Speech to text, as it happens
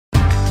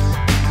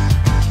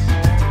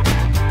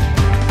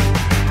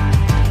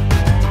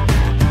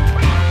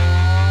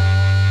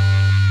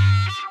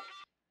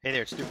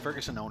there, it's Stu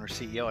Ferguson, owner,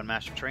 CEO, and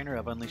master trainer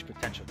of Unleashed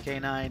Potential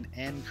Canine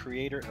and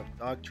creator of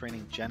Dog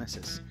Training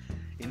Genesis.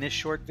 In this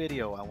short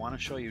video, I want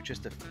to show you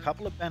just a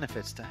couple of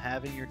benefits to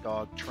having your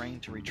dog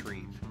trained to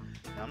retrieve.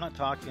 Now, I'm not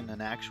talking an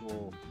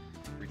actual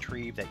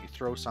retrieve that you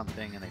throw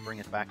something and they bring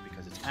it back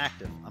because it's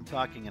active. I'm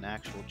talking an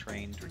actual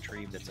trained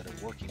retrieve that's at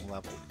a working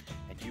level.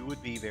 And you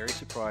would be very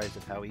surprised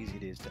at how easy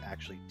it is to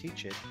actually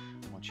teach it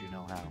once you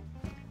know how.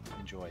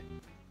 Enjoy.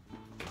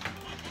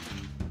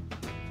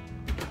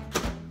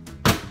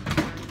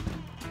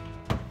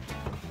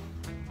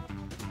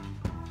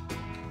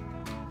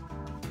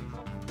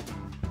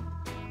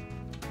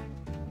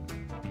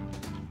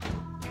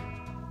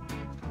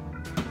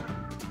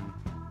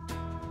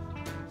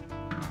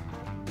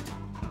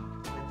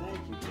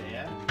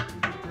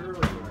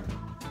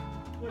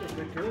 What a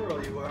good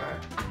girl you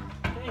are.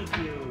 Thank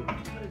you.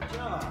 Good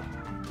job.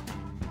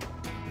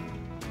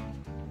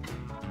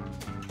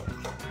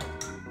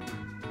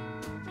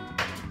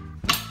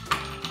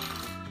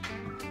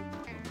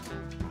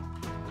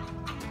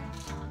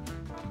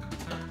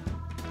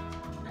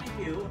 Thank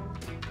you.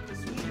 You're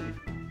sweet.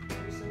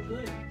 You're so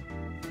good.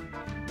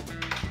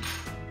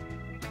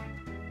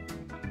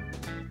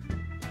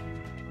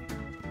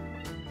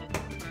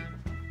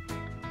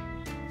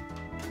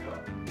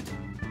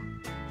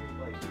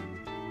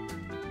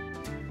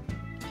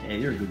 Hey,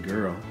 you're a good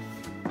girl.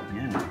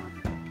 Yeah.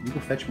 Can you go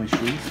fetch my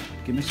shoes?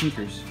 Give me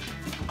sneakers.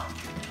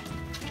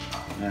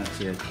 That's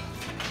it.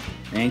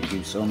 Thank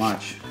you so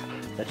much.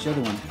 That's the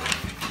other one.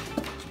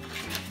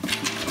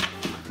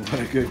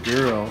 What a good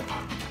girl.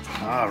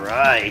 All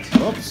right.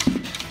 Oops.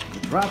 You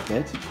dropped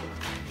it.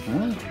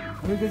 Huh?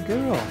 What a good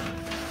girl.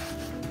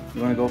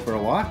 You want to go for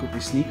a walk with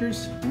these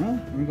sneakers? Huh? You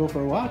want to go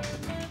for a walk?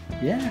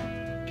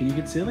 Yeah. Can you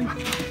get silly?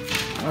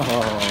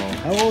 Oh,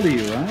 how old are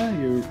you, huh?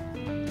 You're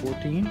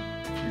 14?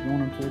 You're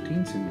going on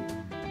 14 soon.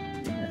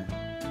 Yeah.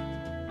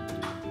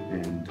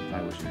 And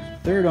I was your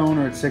third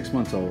owner at 6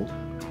 months old.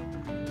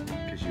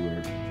 Because you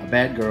were a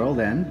bad girl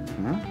then.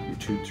 Huh? You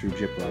chewed through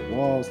gyprock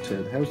walls,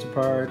 tear the house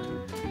apart,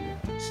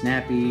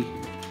 snappy.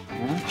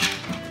 Huh?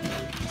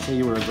 Say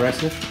you were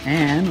aggressive.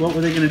 And what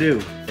were they going to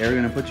do? They were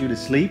going to put you to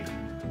sleep?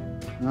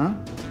 Huh?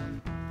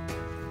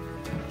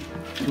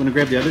 You want to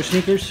grab the other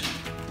sneakers?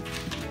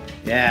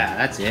 Yeah,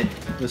 that's it.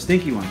 Those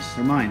stinky ones.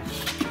 They're mine.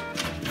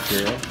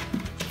 Good girl.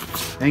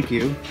 Thank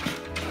you.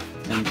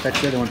 And fetch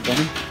the other one for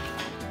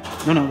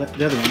me. No,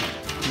 the other one.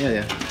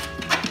 Yeah.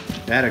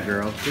 That a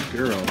girl. Good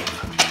girl.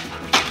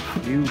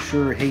 You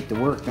sure hate to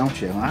work, don't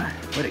you, huh?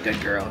 What a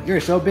good girl. You're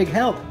so big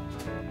help.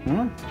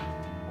 Huh?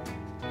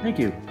 Thank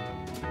you.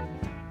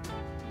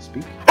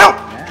 Speak.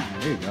 Yeah,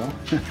 there you go.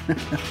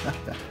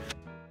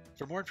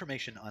 For more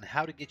information on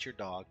how to get your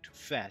dog to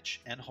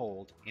fetch and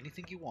hold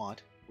anything you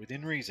want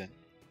within reason,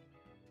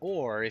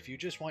 or if you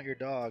just want your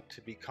dog to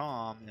be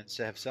calm and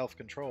to have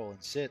self-control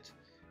and sit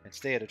and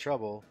stay out of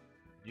trouble,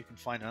 you can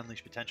find an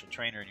Unleashed Potential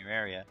trainer in your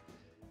area.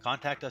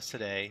 Contact us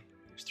today.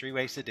 There's 3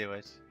 ways to do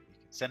it.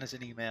 You can send us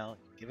an email,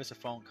 give us a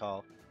phone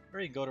call, or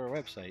you can go to our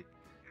website.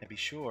 And be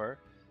sure,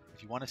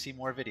 if you want to see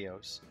more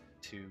videos,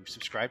 to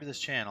subscribe to this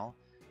channel,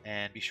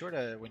 and be sure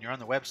to, when you're on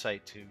the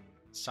website, to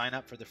sign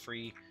up for the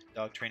free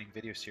dog training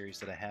video series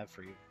that I have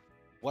for you.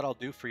 What I'll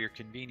do for your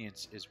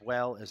convenience, as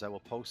well as I will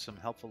post some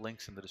helpful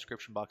links in the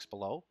description box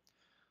below.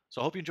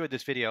 So I hope you enjoyed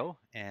this video,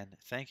 and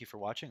thank you for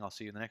watching. I'll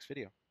see you in the next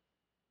video.